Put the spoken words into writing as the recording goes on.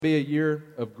Be a year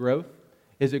of growth?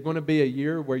 Is it going to be a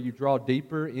year where you draw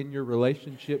deeper in your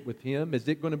relationship with Him? Is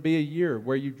it going to be a year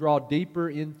where you draw deeper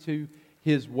into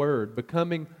His Word,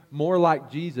 becoming more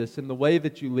like Jesus in the way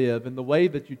that you live, in the way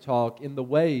that you talk, in the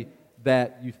way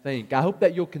that you think? I hope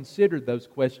that you'll consider those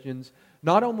questions,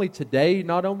 not only today,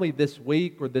 not only this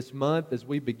week or this month as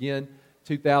we begin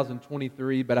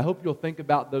 2023, but I hope you'll think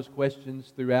about those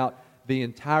questions throughout the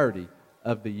entirety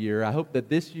of the year. I hope that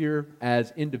this year,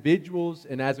 as individuals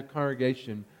and as a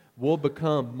congregation, we'll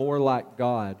become more like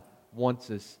God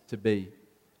wants us to be.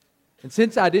 And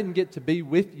since I didn't get to be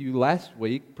with you last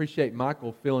week, appreciate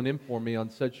Michael filling in for me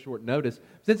on such short notice.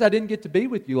 Since I didn't get to be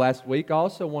with you last week, I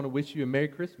also want to wish you a Merry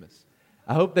Christmas.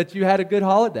 I hope that you had a good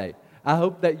holiday. I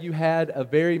hope that you had a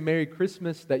very Merry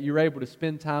Christmas, that you were able to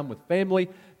spend time with family,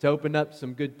 to open up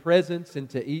some good presents, and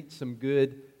to eat some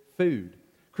good food.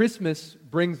 Christmas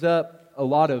brings up a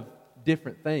lot of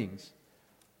different things.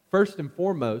 First and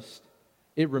foremost,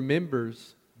 it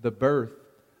remembers the birth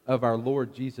of our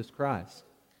Lord Jesus Christ.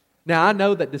 Now, I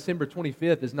know that December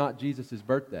 25th is not Jesus'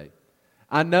 birthday.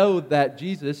 I know that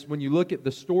Jesus, when you look at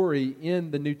the story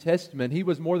in the New Testament, He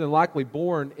was more than likely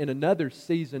born in another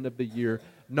season of the year,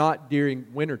 not during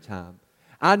wintertime.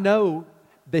 I know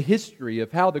the history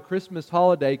of how the Christmas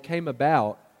holiday came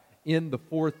about in the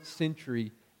 4th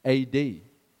century A.D.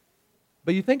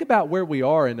 But you think about where we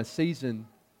are in a season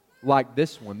like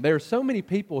this one. There are so many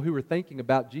people who are thinking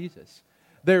about Jesus.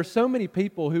 There are so many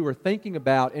people who are thinking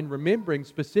about and remembering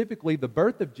specifically the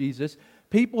birth of Jesus,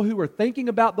 people who are thinking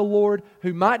about the Lord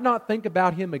who might not think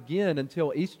about Him again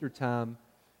until Easter time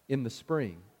in the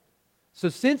spring. So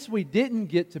since we didn't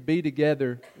get to be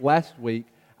together last week,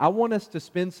 I want us to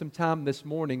spend some time this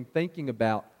morning thinking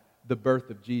about the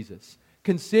birth of Jesus,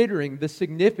 considering the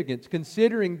significance,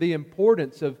 considering the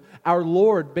importance of our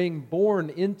Lord being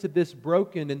born into this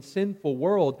broken and sinful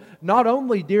world, not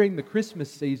only during the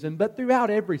Christmas season, but throughout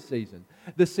every season.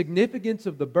 The significance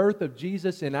of the birth of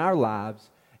Jesus in our lives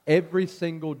every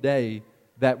single day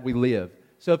that we live.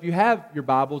 So if you have your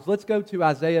Bibles, let's go to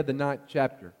Isaiah the 9th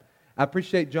chapter. I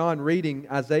appreciate John reading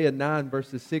Isaiah 9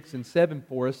 verses 6 and 7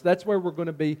 for us. That's where we're going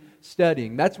to be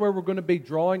studying. That's where we're going to be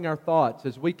drawing our thoughts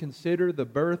as we consider the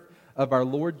birth of our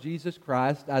Lord Jesus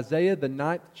Christ. Isaiah the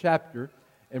 9th chapter,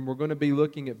 and we're going to be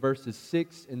looking at verses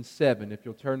 6 and 7. If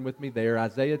you'll turn with me there,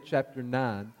 Isaiah chapter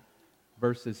 9,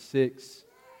 verses 6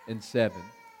 and 7.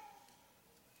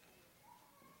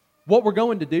 What we're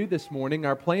going to do this morning,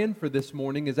 our plan for this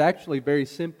morning, is actually very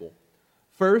simple.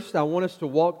 First, I want us to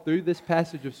walk through this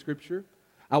passage of Scripture.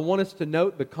 I want us to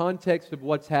note the context of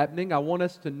what's happening. I want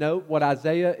us to note what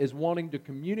Isaiah is wanting to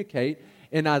communicate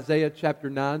in Isaiah chapter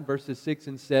 9, verses 6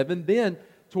 and 7. Then,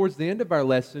 towards the end of our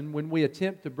lesson, when we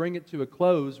attempt to bring it to a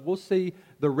close, we'll see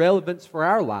the relevance for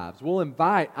our lives. We'll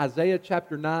invite Isaiah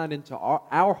chapter 9 into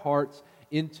our hearts,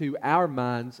 into our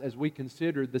minds, as we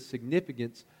consider the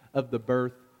significance of the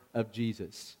birth of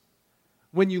Jesus.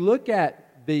 When you look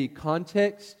at the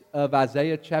context of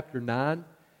Isaiah chapter 9,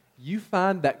 you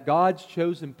find that God's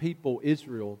chosen people,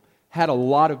 Israel, had a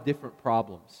lot of different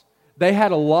problems. They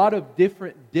had a lot of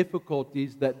different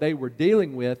difficulties that they were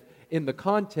dealing with in the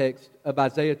context of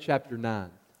Isaiah chapter 9.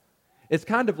 It's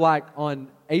kind of like on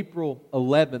April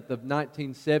 11th of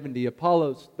 1970,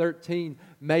 Apollo 13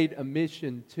 made a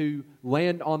mission to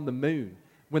land on the moon.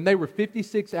 When they were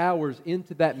 56 hours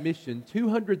into that mission,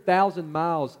 200,000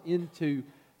 miles into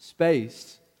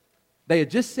space, they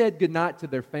had just said goodnight to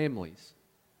their families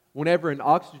whenever an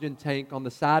oxygen tank on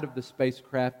the side of the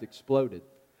spacecraft exploded.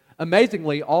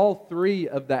 Amazingly, all 3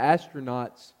 of the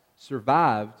astronauts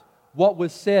survived. What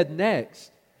was said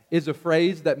next is a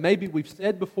phrase that maybe we've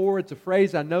said before. It's a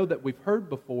phrase I know that we've heard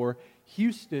before.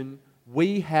 Houston,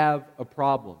 we have a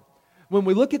problem. When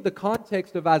we look at the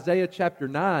context of Isaiah chapter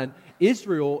 9,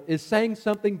 Israel is saying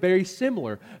something very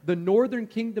similar. The northern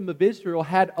kingdom of Israel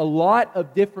had a lot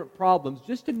of different problems.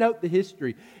 Just to note the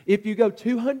history, if you go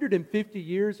 250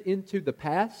 years into the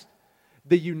past,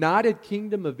 the United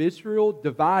Kingdom of Israel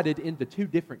divided into 2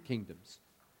 different kingdoms.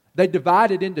 They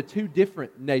divided into 2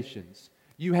 different nations.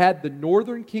 You had the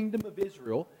northern kingdom of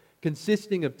Israel,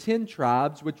 consisting of 10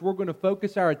 tribes, which we're going to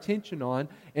focus our attention on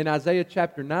in Isaiah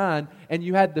chapter 9, and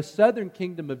you had the southern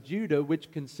kingdom of Judah,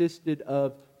 which consisted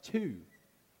of 2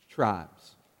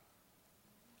 tribes.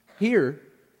 Here,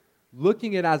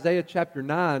 looking at Isaiah chapter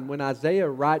 9, when Isaiah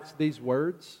writes these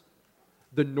words,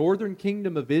 the northern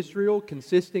kingdom of Israel,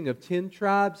 consisting of 10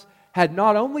 tribes, had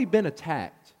not only been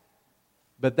attacked,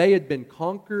 but they had been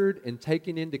conquered and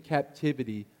taken into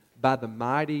captivity by the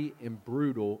mighty and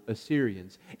brutal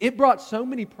Assyrians. It brought so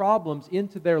many problems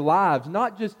into their lives,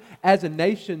 not just as a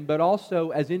nation, but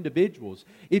also as individuals.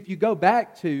 If you go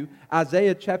back to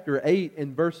Isaiah chapter 8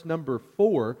 and verse number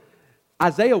 4,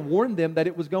 Isaiah warned them that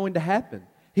it was going to happen.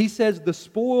 He says, the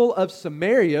spoil of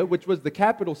Samaria, which was the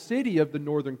capital city of the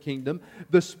northern kingdom,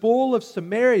 the spoil of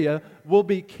Samaria will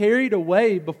be carried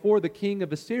away before the king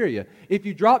of Assyria. If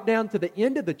you drop down to the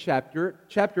end of the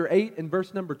chapter 8 and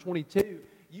verse number 22,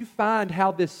 you find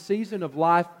how this season of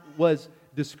life was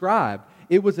described.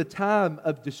 It was a time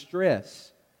of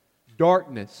distress,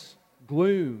 darkness,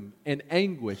 gloom, and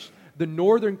anguish. The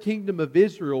northern kingdom of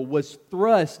Israel was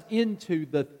thrust into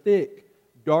the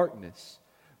thick darkness.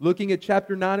 Looking at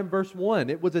chapter 9 and verse 1,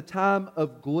 it was a time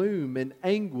of gloom and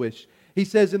anguish. He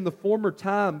says, in the former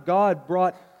time, God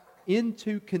brought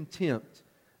into contempt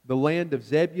the land of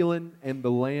Zebulun and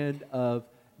the land of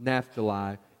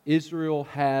Naphtali. Israel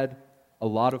had a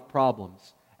lot of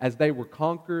problems as they were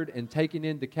conquered and taken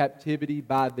into captivity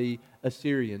by the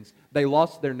Assyrians. They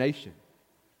lost their nation.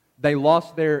 They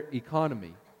lost their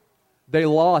economy. They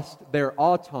lost their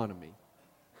autonomy.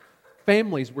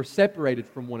 Families were separated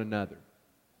from one another.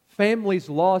 Families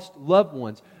lost loved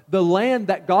ones. The land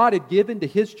that God had given to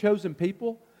His chosen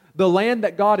people, the land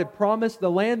that God had promised, the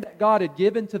land that God had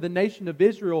given to the nation of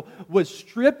Israel was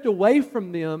stripped away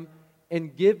from them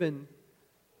and given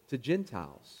to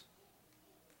Gentiles.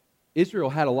 Israel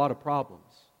had a lot of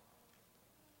problems.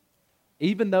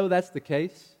 Even though that's the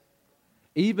case,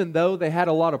 even though they had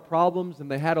a lot of problems and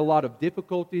they had a lot of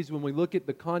difficulties, when we look at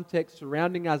the context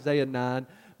surrounding Isaiah 9,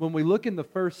 when we look in the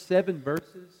first 7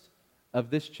 verses of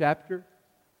this chapter,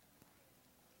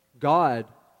 God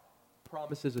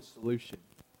promises a solution.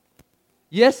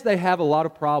 Yes, they have a lot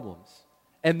of problems.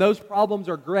 And those problems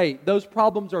are great. Those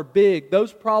problems are big.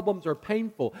 Those problems are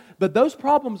painful. But those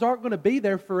problems aren't going to be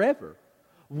there forever.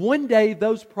 One day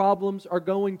those problems are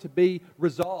going to be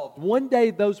resolved. One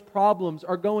day those problems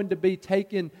are going to be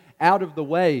taken out of the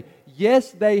way.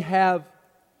 Yes, they have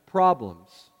problems.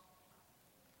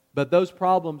 But those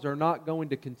problems are not going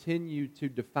to continue to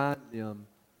define them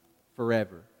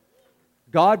forever.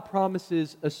 God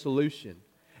promises a solution.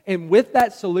 And with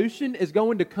that solution is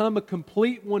going to come a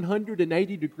complete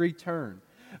 180-degree turn.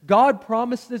 God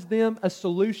promises them a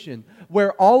solution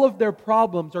where all of their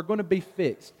problems are going to be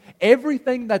fixed.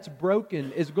 Everything that's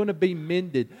broken is going to be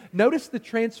mended. Notice the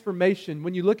transformation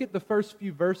when you look at the first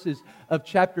few verses of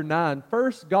chapter 9.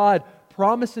 First, God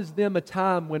promises them a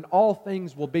time when all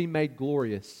things will be made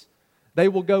glorious. They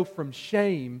will go from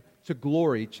shame to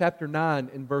glory. Chapter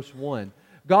 9 and verse 1.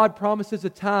 God promises a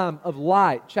time of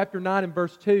light. Chapter 9 and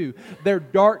verse 2. Their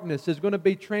darkness is going to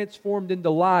be transformed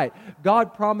into light.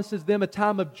 God promises them a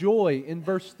time of joy in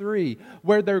verse 3,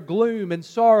 where their gloom and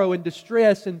sorrow and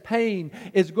distress and pain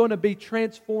is going to be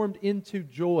transformed into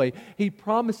joy. He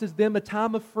promises them a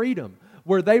time of freedom,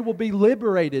 where they will be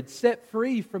liberated, set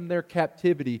free from their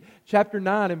captivity. Chapter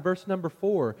 9 and verse number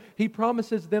 4. He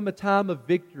promises them a time of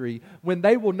victory when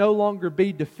they will no longer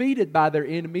be defeated by their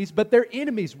enemies, but their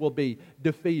enemies will be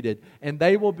defeated, and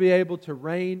they will be able to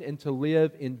reign and to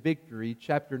live in victory.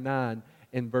 Chapter 9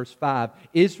 and verse 5.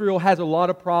 Israel has a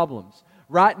lot of problems.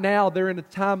 Right now, they're in a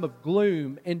time of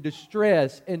gloom and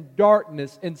distress and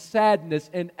darkness and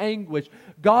sadness and anguish.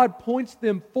 God points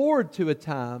them forward to a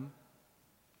time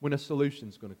when a solution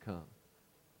is going to come.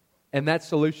 And that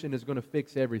solution is going to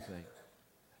fix everything.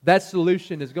 That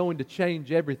solution is going to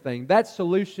change everything. That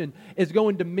solution is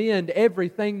going to mend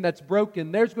everything that's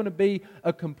broken. There's going to be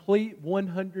a complete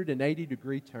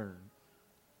 180-degree turn.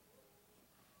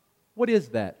 What is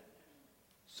that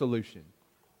solution?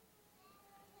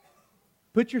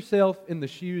 Put yourself in the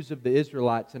shoes of the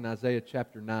Israelites in Isaiah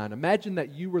chapter 9. Imagine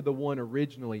that you were the one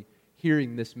originally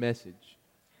hearing this message.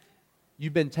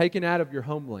 You've been taken out of your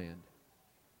homeland.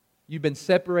 You've been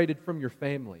separated from your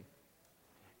family.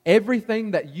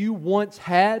 Everything that you once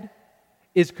had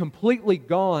is completely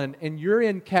gone, and you're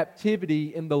in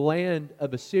captivity in the land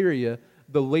of Assyria,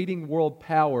 the leading world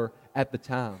power at the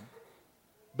time.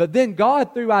 But then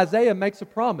God, through Isaiah, makes a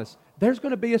promise. There's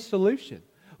going to be a solution.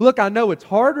 Look, I know it's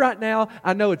hard right now.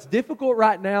 I know it's difficult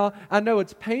right now. I know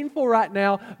it's painful right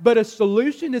now. But a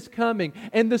solution is coming.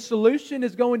 And the solution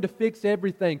is going to fix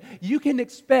everything. You can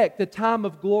expect a time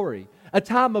of glory. A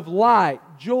time of light,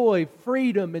 joy,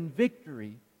 freedom, and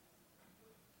victory.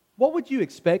 What would you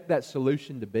expect that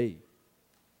solution to be?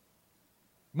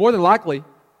 More than likely,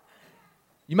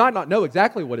 you might not know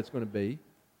exactly what it's going to be.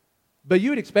 But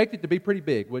you would expect it to be pretty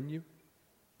big, wouldn't you?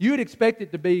 You would expect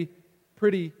it to be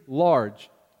pretty large.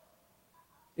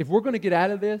 If we're going to get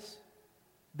out of this,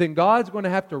 then God's going to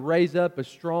have to raise up a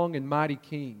strong and mighty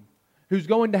king who's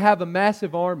going to have a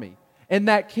massive army. And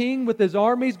that king with his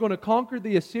army is going to conquer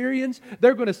the Assyrians.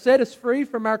 They're going to set us free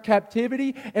from our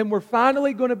captivity, and we're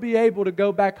finally going to be able to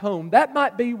go back home. That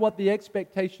might be what the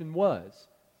expectation was.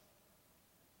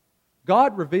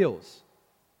 God reveals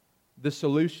the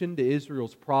solution to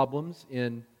Israel's problems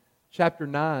in chapter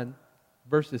 9,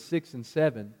 verses 6 and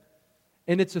 7.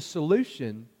 And it's a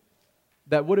solution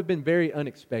that would have been very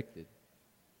unexpected.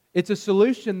 It's a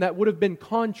solution that would have been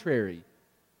contrary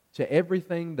to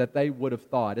everything that they would have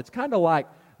thought. It's kind of like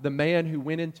the man who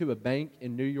went into a bank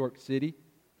in New York City.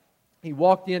 He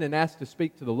walked in and asked to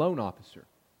speak to the loan officer.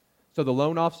 So the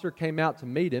loan officer came out to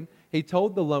meet him. He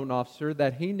told the loan officer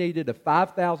that he needed a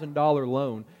 $5,000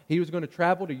 loan. He was going to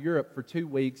travel to Europe for 2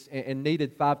 weeks and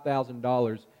needed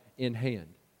 $5,000 in hand.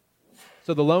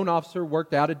 So the loan officer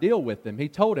worked out a deal with him. He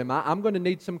told him, I'm going to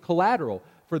need some collateral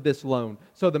for this loan.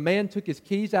 So the man took his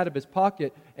keys out of his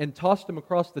pocket and tossed them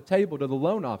across the table to the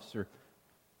loan officer.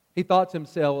 He thought to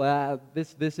himself,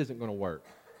 this isn't going to work.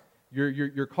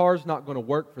 Your car's not going to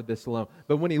work for this loan.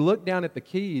 But when he looked down at the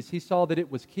keys, he saw that it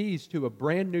was keys to a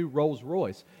brand new Rolls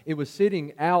Royce. It was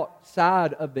sitting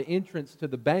outside of the entrance to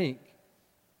the bank,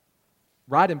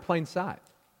 right in plain sight.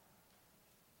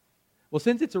 Well,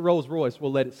 since it's a Rolls Royce,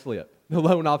 we'll let it slip, the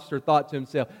loan officer thought to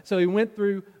himself. So he went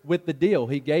through with the deal.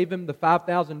 He gave him the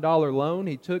 $5,000 loan.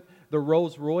 He took the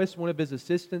Rolls Royce. One of his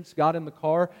assistants got in the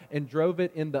car and drove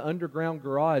it in the underground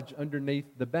garage underneath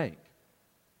the bank.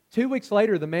 2 weeks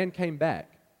later, the man came back.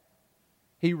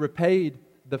 He repaid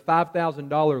the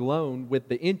 $5,000 loan with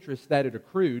the interest that had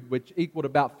accrued, which equaled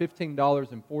about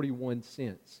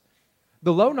 $15.41.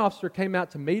 The loan officer came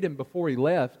out to meet him before he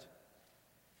left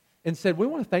and said, "We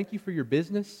want to thank you for your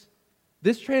business.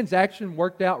 This transaction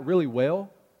worked out really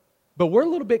well, but we're a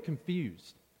little bit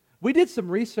confused. We did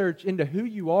some research into who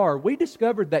you are. We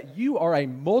discovered that you are a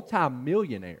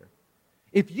multimillionaire.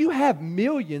 If you have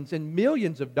millions and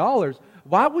millions of dollars,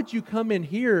 why would you come in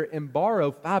here and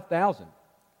borrow $5,000?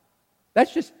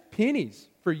 That's just pennies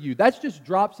for you. That's just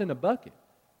drops in a bucket."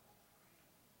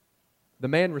 The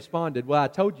man responded, "Well, I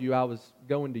told you I was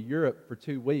going to Europe for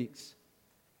 2 weeks.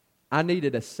 I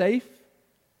needed a safe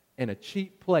and a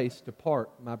cheap place to park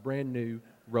my brand new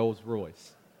Rolls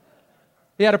Royce."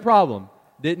 He had a problem,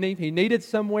 didn't he? He needed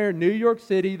somewhere in New York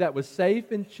City that was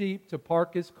safe and cheap to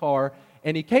park his car,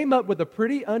 and he came up with a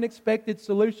pretty unexpected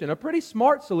solution, a pretty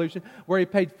smart solution, where he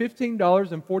paid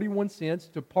 $15.41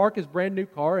 to park his brand new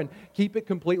car and keep it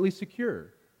completely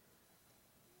secure.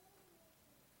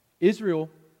 Israel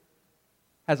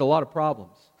has a lot of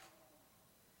problems.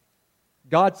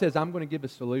 God says, "I'm going to give a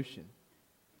solution."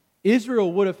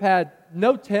 Israel would have had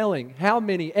no telling how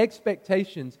many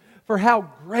expectations for how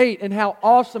great and how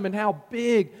awesome and how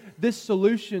big this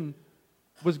solution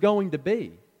was going to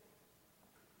be.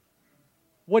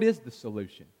 What is the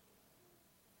solution?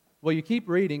 Well, you keep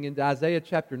reading into Isaiah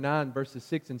chapter 9, verses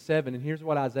 6 and 7, and here's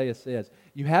what Isaiah says.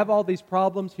 You have all these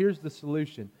problems, here's the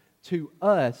solution. To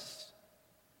us,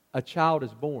 a child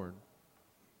is born.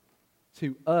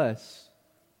 To us,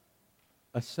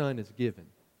 a son is given.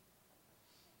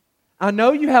 I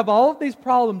know you have all of these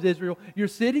problems, Israel. You're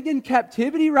sitting in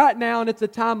captivity right now, and it's a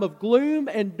time of gloom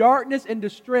and darkness and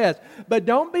distress. But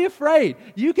don't be afraid.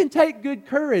 You can take good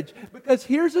courage, because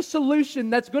here's a solution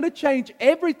that's going to change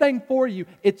everything for you.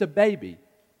 It's a baby.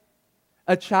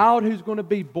 A child who's going to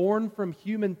be born from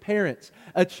human parents.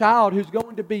 A child who's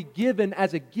going to be given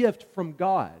as a gift from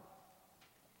God.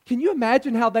 Can you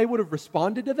imagine how they would have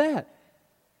responded to that?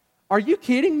 Are you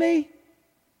kidding me?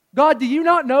 God, do you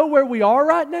not know where we are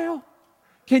right now?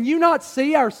 Can you not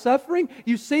see our suffering?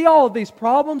 You see all of these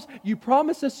problems. You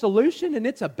promise a solution, and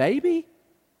it's a baby?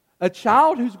 A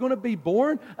child who's going to be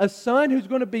born, a son who's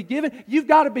going to be given. You've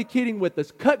got to be kidding with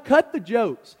us. Cut the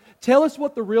jokes. Tell us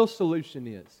what the real solution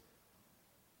is.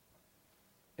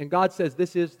 And God says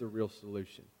this is the real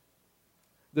solution.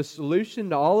 The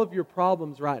solution to all of your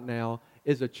problems right now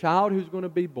is a child who's going to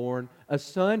be born, a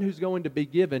son who's going to be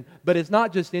given, but it's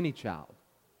not just any child.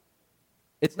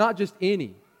 It's not just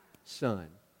any son.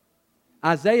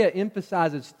 Isaiah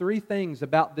emphasizes 3 things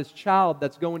about this child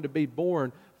that's going to be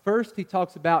born. First, he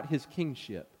talks about his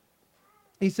kingship.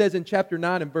 He says in chapter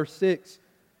 9 and verse 6,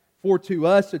 "For to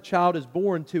us a child is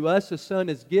born, to us a son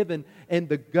is given, and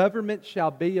the government shall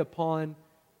be upon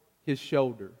his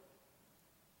shoulder."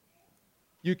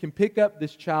 You can pick up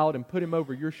this child and put him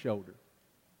over your shoulder.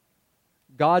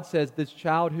 God says this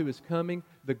child who is coming,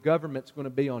 the government's going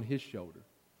to be on his shoulder.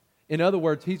 In other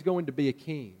words, he's going to be a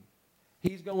king.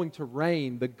 He's going to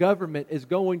reign. The government is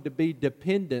going to be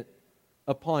dependent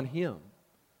upon him.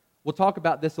 We'll talk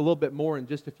about this a little bit more in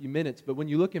just a few minutes, but when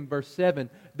you look in verse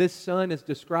 7, this son is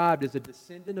described as a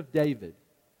descendant of David,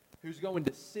 who's going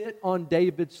to sit on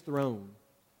David's throne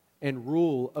and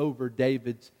rule over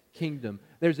David's kingdom.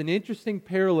 There's an interesting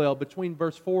parallel between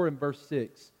verse 4 and verse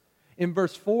 6. In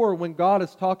verse 4, when God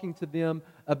is talking to them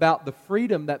about the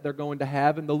freedom that they're going to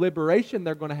have and the liberation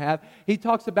they're going to have, He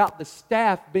talks about the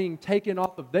staff being taken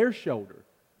off of their shoulder.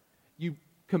 You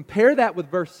compare that with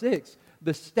verse 6,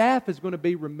 the staff is going to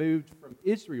be removed from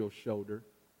Israel's shoulder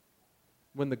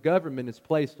when the government is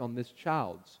placed on this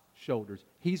child's shoulders.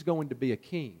 He's going to be a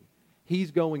king.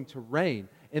 He's going to reign.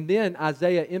 And then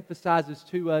Isaiah emphasizes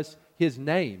to us his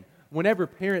name. Whenever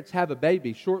parents have a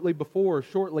baby, shortly before or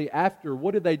shortly after,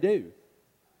 what do?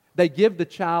 They give the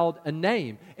child a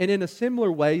name. And in a similar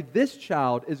way, this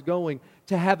child is going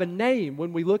to have a name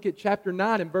when we look at chapter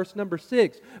 9 and verse number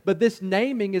 6. But this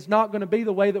naming is not going to be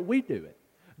the way that we do it.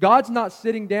 God's not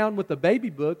sitting down with a baby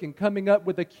book and coming up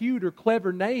with a cute or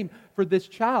clever name for this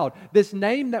child. This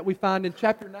name that we find in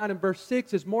chapter 9 and verse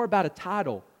 6 is more about a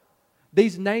title.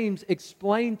 These names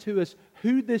explain to us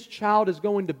who this child is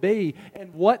going to be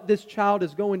and what this child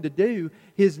is going to do.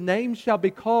 His name shall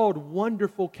be called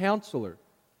Wonderful Counselor.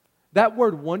 That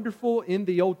word wonderful in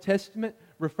the Old Testament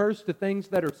refers to things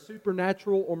that are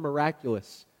supernatural or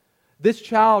miraculous. This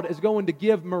child is going to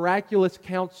give miraculous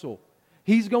counsel.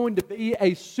 He's going to be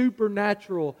a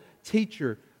supernatural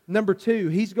teacher. Number 2,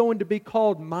 he's going to be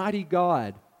called Mighty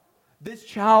God. This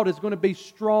child is going to be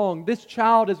strong. This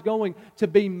child is going to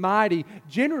be mighty.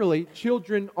 Generally,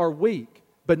 children are weak,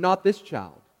 but not this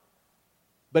child.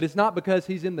 But it's not because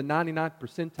he's in the 99th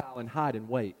percentile in height and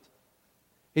weight.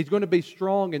 He's going to be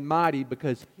strong and mighty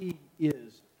because he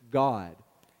is God.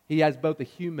 He has both a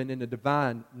human and a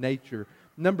divine nature.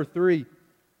 Number 3,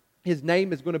 his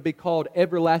name is going to be called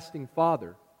Everlasting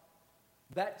Father.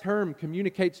 That term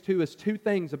communicates to us 2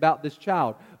 things about this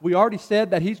child. We already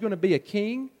said that he's going to be a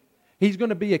king. He's going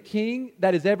to be a king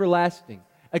that is everlasting,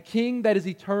 a king that is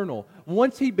eternal.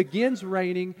 Once he begins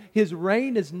reigning, his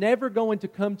reign is never going to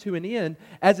come to an end.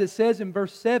 As it says in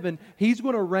verse 7, he's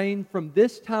going to reign from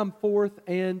this time forth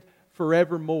and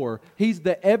forevermore. He's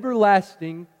the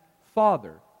everlasting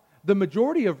Father. The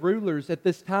majority of rulers at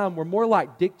this time were more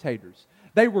like dictators.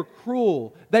 They were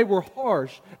cruel. They were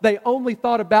harsh. They only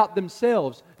thought about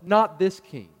themselves, not this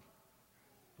king.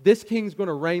 This king's going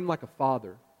to reign like a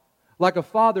father. Like a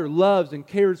father loves and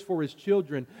cares for his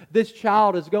children, this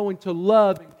child is going to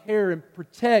love and care and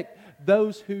protect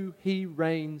those who he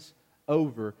reigns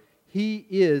over.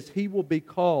 He will be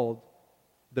called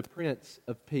the Prince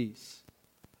of Peace.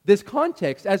 This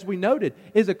context, as we noted,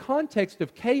 is a context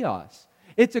of chaos.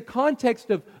 It's a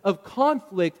context of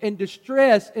conflict and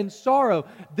distress and sorrow.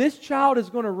 This child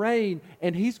is going to reign,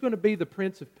 and he's going to be the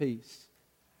Prince of Peace.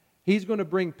 He's going to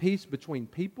bring peace between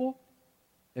people.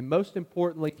 And most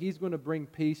importantly, he's going to bring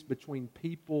peace between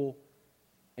people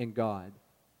and God.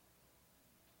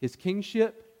 His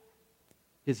kingship,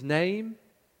 his name,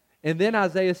 and then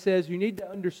Isaiah says you need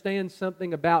to understand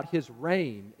something about his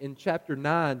reign in chapter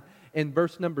 9 and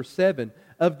verse number 7.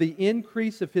 Of the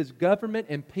increase of his government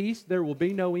and peace, there will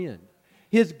be no end.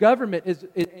 His government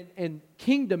and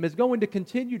kingdom is going to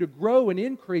continue to grow and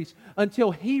increase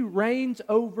until he reigns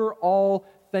over all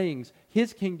things.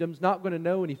 His kingdom's not going to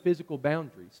know any physical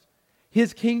boundaries.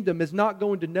 His kingdom is not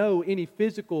going to know any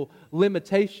physical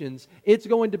limitations. It's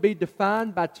going to be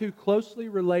defined by 2 closely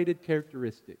related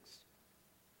characteristics.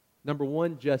 Number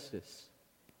 1, justice.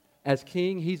 As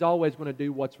king, he's always going to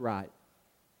do what's right,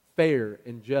 fair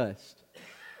and just.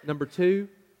 Number 2,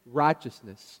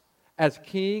 righteousness. As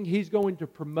king, he's going to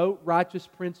promote righteous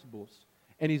principles,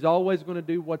 and he's always going to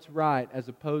do what's right as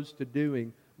opposed to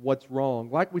doing what's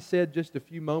wrong. Like we said just a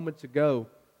few moments ago,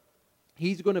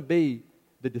 he's going to be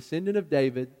the descendant of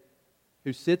David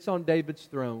who sits on David's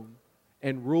throne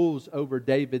and rules over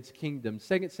David's kingdom.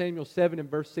 2 Samuel 7 and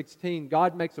verse 16,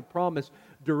 God makes a promise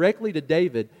directly to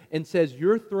David and says,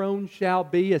 "Your throne shall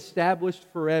be established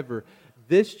forever."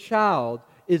 This child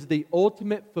is the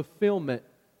ultimate fulfillment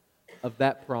of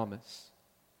that promise.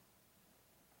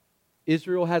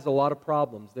 Israel has a lot of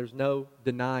problems. There's no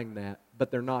denying that,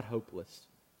 but they're not hopeless.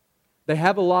 They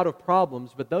have a lot of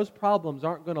problems, but those problems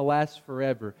aren't going to last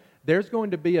forever. There's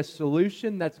going to be a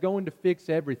solution that's going to fix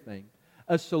everything.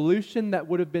 A solution that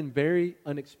would have been very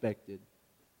unexpected.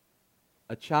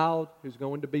 A child who's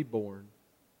going to be born.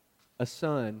 A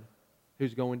son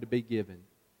who's going to be given.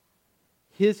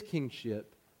 His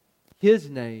kingship, his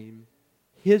name,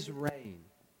 his reign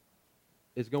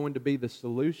is going to be the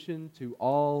solution to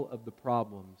all of the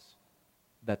problems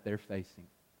that they're facing.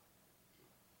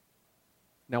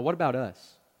 Now, what about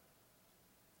us?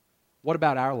 What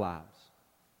about our lives?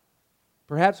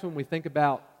 Perhaps when we think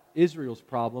about Israel's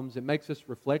problems, it makes us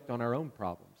reflect on our own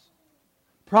problems.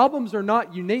 Problems are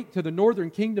not unique to the northern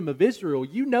kingdom of Israel.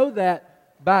 You know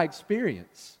that by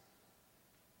experience.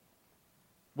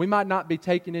 We might not be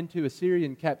taken into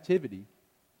Assyrian captivity,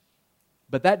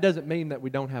 but that doesn't mean that we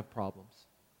don't have problems.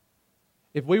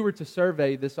 If we were to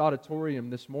survey this auditorium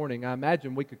this morning, I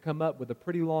imagine we could come up with a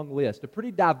pretty long list, a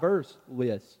pretty diverse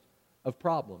list of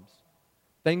problems,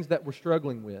 things that we're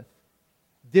struggling with,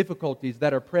 difficulties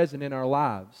that are present in our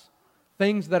lives,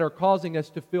 things that are causing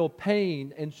us to feel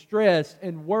pain and stress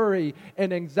and worry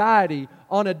and anxiety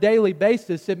on a daily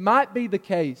basis. It might be the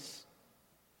case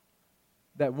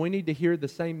that we need to hear the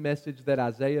same message that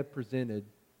Isaiah presented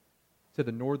to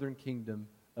the northern kingdom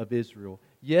of Israel.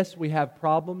 Yes, we have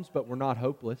problems, but we're not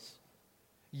hopeless.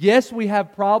 Yes, we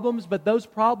have problems, but those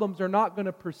problems are not going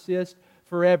to persist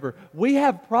forever. We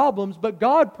have problems, but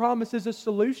God promises a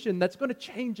solution that's going to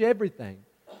change everything.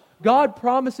 God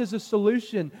promises a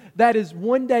solution that is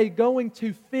one day going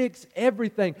to fix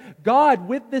everything. God,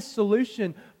 with this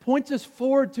solution, points us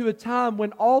forward to a time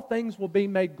when all things will be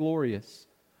made glorious,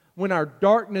 when our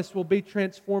darkness will be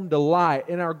transformed to light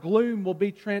and our gloom will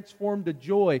be transformed to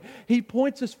joy. He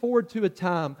points us forward to a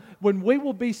time when we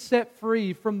will be set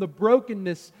free from the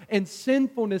brokenness and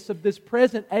sinfulness of this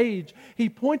present age. He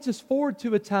points us forward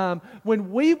to a time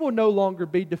when we will no longer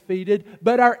be defeated,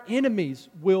 but our enemies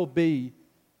will be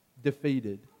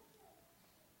defeated.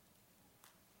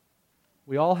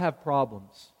 We all have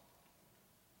problems.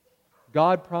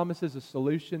 God promises a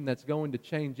solution that's going to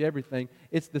change everything.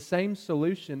 It's the same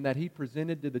solution that He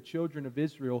presented to the children of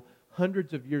Israel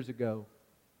hundreds of years ago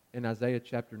in Isaiah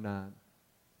chapter 9.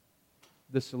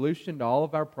 The solution to all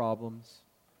of our problems,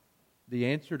 the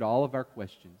answer to all of our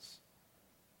questions.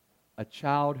 A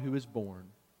child who is born,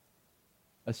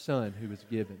 a son who is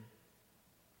given.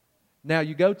 Now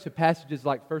you go to passages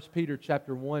like 1 Peter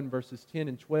chapter 1 verses 10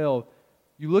 and 12.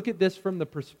 You look at this from the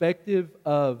perspective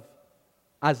of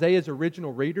Isaiah's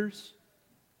original readers.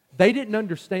 They didn't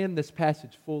understand this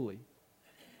passage fully.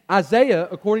 Isaiah,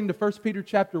 according to 1 Peter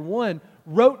chapter 1,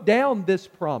 wrote down this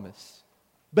promise,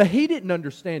 but he didn't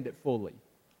understand it fully.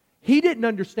 He didn't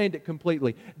understand it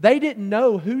completely. They didn't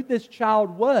know who this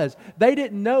child was. They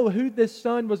didn't know who this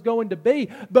son was going to be.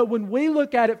 But when we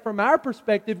look at it from our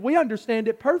perspective, we understand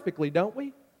it perfectly, don't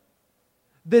we?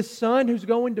 This son who's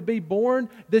going to be born,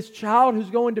 this child who's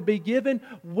going to be given,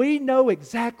 we know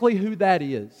exactly who that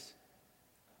is.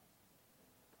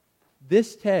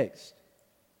 This text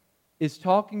is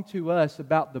talking to us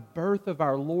about the birth of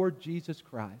our Lord Jesus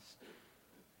Christ.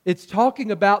 It's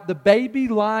talking about the baby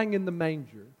lying in the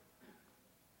manger.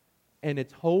 And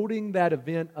it's holding that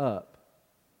event up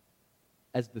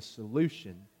as the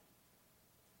solution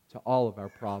to all of our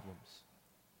problems.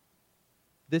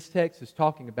 This text is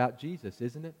talking about Jesus,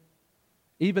 isn't it?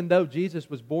 Even though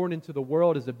Jesus was born into the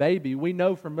world as a baby, we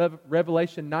know from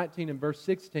Revelation 19 and verse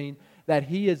 16 that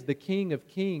He is the King of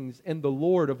kings and the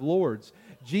Lord of lords.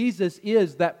 Jesus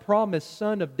is that promised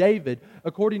Son of David,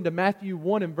 according to Matthew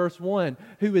 1 and verse 1,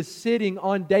 who is sitting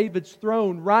on David's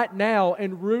throne right now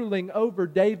and ruling over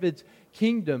David's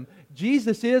kingdom.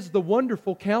 Jesus is the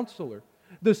wonderful counselor,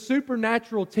 the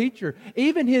supernatural teacher.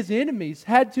 Even His enemies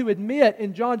had to admit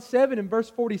in John 7 and verse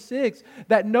 46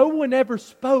 that no one ever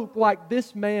spoke like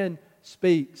this man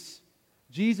speaks.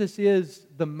 Jesus is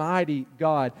the mighty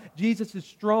God. Jesus is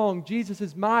strong. Jesus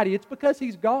is mighty. It's because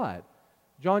He's God.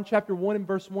 John chapter 1 and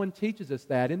verse 1 teaches us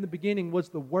that. In the beginning was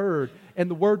the Word, and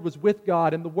the Word was with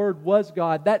God, and the Word was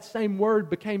God. That same Word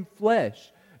became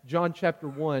flesh. John chapter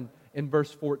 1 and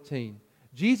verse 14.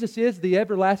 Jesus is the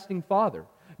everlasting Father.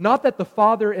 Not that the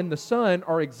Father and the Son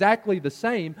are exactly the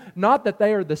same, not that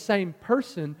they are the same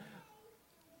person,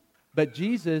 but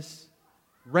Jesus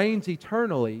reigns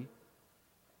eternally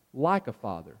like a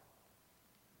Father.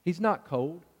 He's not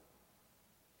cold.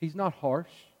 He's not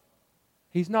harsh.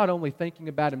 He's not only thinking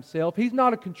about Himself. He's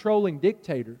not a controlling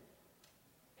dictator.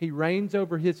 He reigns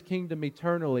over His kingdom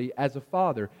eternally as a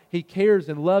Father. He cares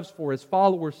and loves for His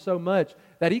followers so much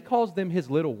that He calls them His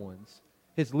little ones,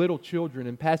 His little children,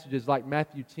 in passages like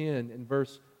Matthew 10 and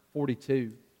verse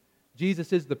 42.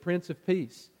 Jesus is the Prince of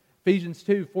Peace. Ephesians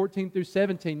 2, 14 through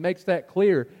 17 makes that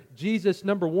clear. Jesus,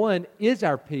 number one, is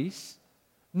our peace.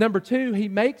 Number two, He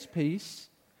makes peace.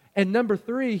 And number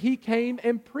three, He came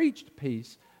and preached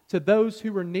peace to those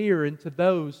who are near and to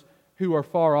those who are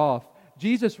far off.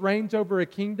 Jesus reigns over a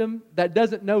kingdom that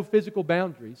doesn't know physical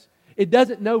boundaries. It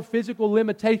doesn't know physical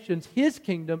limitations. His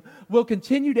kingdom will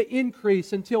continue to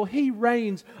increase until He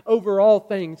reigns over all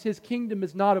things. His kingdom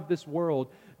is not of this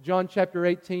world. John chapter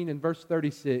 18 and verse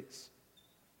 36.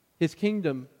 His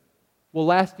kingdom will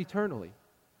last eternally.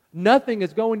 Nothing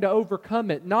is going to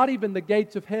overcome it, not even the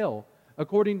gates of hell,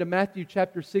 according to Matthew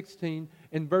chapter 16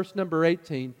 in verse number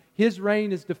 18. His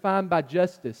reign is defined by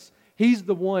justice. He's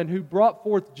the one who brought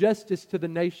forth justice to the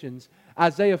nations.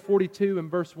 Isaiah 42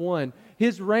 and verse 1.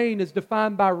 His reign is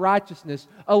defined by righteousness,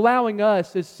 allowing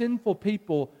us as sinful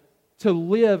people to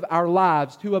live our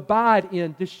lives, to abide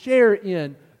in, to share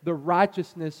in the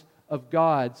righteousness of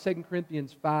God. 2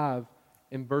 Corinthians 5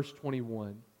 and verse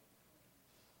 21.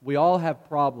 We all have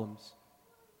problems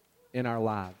in our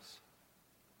lives.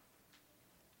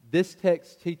 This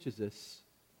text teaches us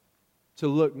to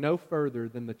look no further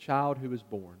than the child who is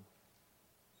born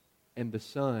and the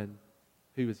Son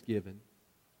who is given.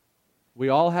 We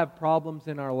all have problems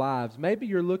in our lives. Maybe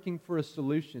you're looking for a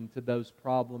solution to those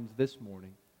problems this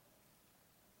morning.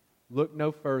 Look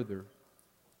no further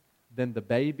than the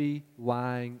baby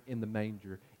lying in the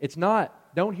manger. It's not,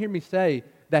 don't hear me say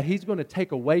that He's going to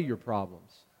take away your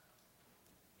problems.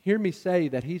 Hear me say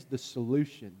that He's the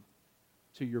solution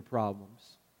to your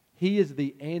problems. He is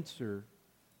the answer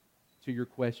to your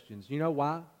questions. You know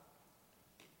why?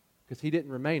 Because He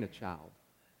didn't remain a child.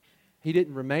 He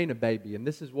didn't remain a baby. And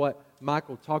this is what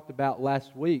Michael talked about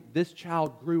last week. This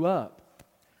child grew up.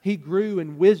 He grew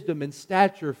in wisdom and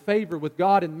stature, favor with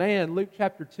God and man. Luke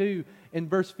chapter 2 and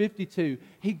verse 52.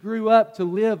 He grew up to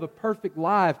live a perfect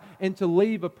life and to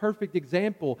leave a perfect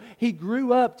example. He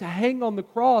grew up to hang on the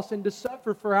cross and to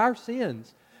suffer for our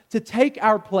sins, to take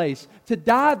our place, to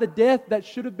die the death that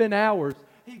should have been ours.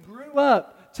 He grew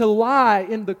up to lie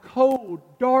in the cold,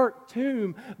 dark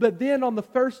tomb, but then on the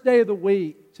first day of the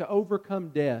week to overcome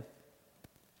death,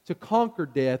 to conquer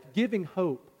death, giving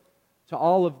hope to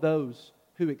all of those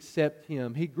who accept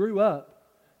Him. He grew up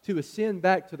to ascend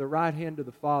back to the right hand of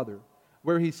the Father,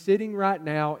 where He's sitting right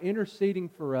now, interceding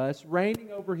for us,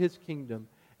 reigning over His kingdom,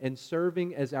 and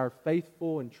serving as our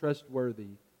faithful and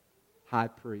trustworthy high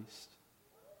priest.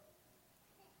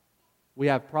 We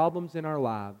have problems in our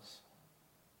lives.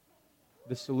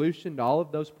 The solution to all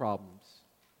of those problems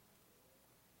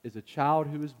is a child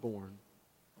who is born,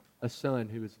 a son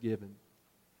who is given.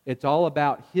 It's all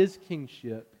about His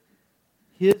kingship,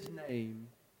 His name,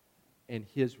 and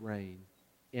His reign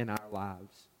in our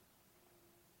lives.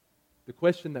 The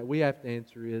question that we have to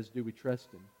answer is, do we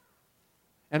trust Him?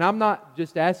 And I'm not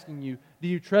just asking you, do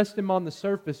you trust Him on the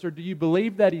surface, or do you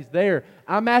believe that He's there?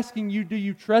 I'm asking you, do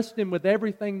you trust Him with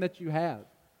everything that you have?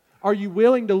 Are you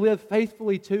willing to live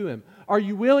faithfully to Him? Are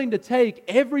you willing to take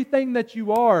everything that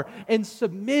you are and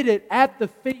submit it at the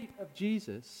feet of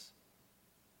Jesus?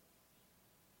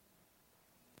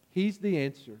 He's the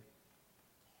answer.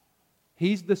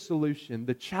 He's the solution.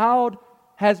 The child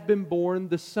has been born.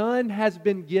 The Son has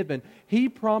been given. He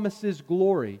promises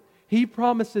glory. He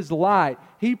promises light.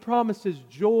 He promises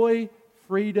joy,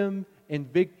 freedom,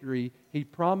 and victory. He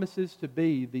promises to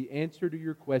be the answer to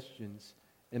your questions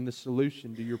and the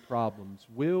solution to your problems.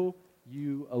 Will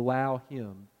you allow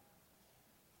Him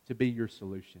to be your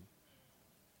solution?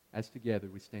 As together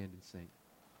we stand and sing.